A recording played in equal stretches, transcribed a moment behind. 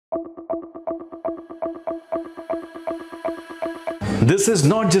This is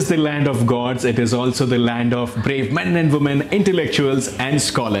not just the land of gods, it is also the land of brave men and women, intellectuals and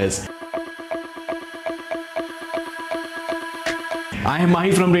scholars. I am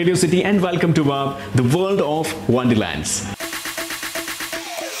Mahi from Radio City and welcome to the world of wonderlands.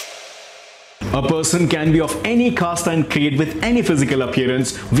 A person can be of any caste and creed with any physical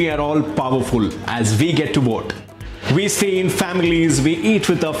appearance. We are all powerful as we get to vote. We stay in families, we eat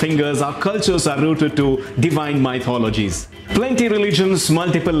with our fingers, our cultures are rooted to divine mythologies. Plenty religions,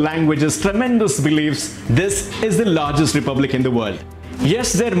 multiple languages, tremendous beliefs. This is the largest republic in the world.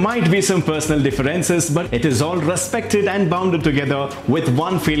 Yes, there might be some personal differences, but it is all respected and bounded together with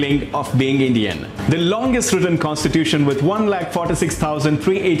one feeling of being Indian. The longest written constitution with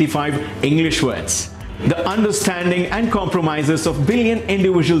 1,46,385 English words. The understanding and compromises of billion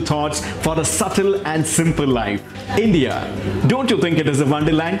individual thoughts for a subtle and simple life. India. Don't you think it is a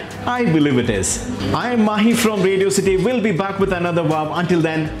wonderland? I believe it is. I am Mahi from Radio City. We'll be back with another wow. Until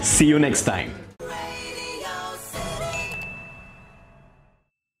then, see you next time.